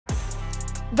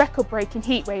Record-breaking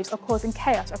heat waves are causing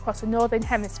chaos across the northern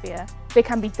hemisphere. They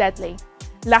can be deadly.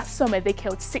 Last summer, they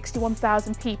killed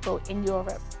 61,000 people in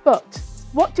Europe. But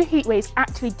what do heat waves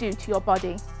actually do to your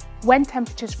body? When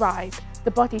temperatures rise,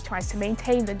 the body tries to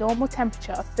maintain the normal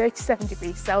temperature of 37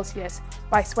 degrees Celsius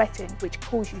by sweating, which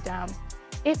cools you down.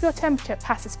 If your temperature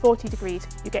passes 40 degrees,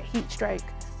 you get heat stroke,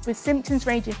 with symptoms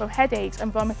ranging from headaches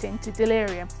and vomiting to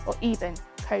delirium or even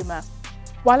coma.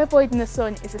 While avoiding the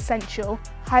sun is essential,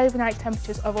 high overnight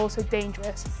temperatures are also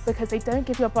dangerous because they don't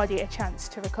give your body a chance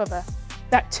to recover.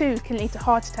 That too can lead to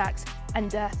heart attacks and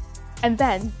death. And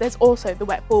then there's also the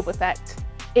wet bulb effect.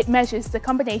 It measures the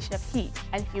combination of heat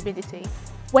and humidity.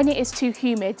 When it is too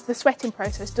humid, the sweating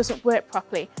process doesn't work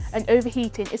properly and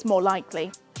overheating is more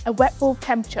likely. A wet bulb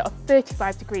temperature of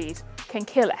 35 degrees can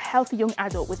kill a healthy young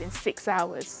adult within 6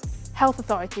 hours. Health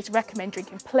authorities recommend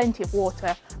drinking plenty of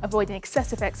water, avoiding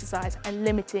excessive exercise and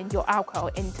limiting your alcohol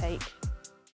intake.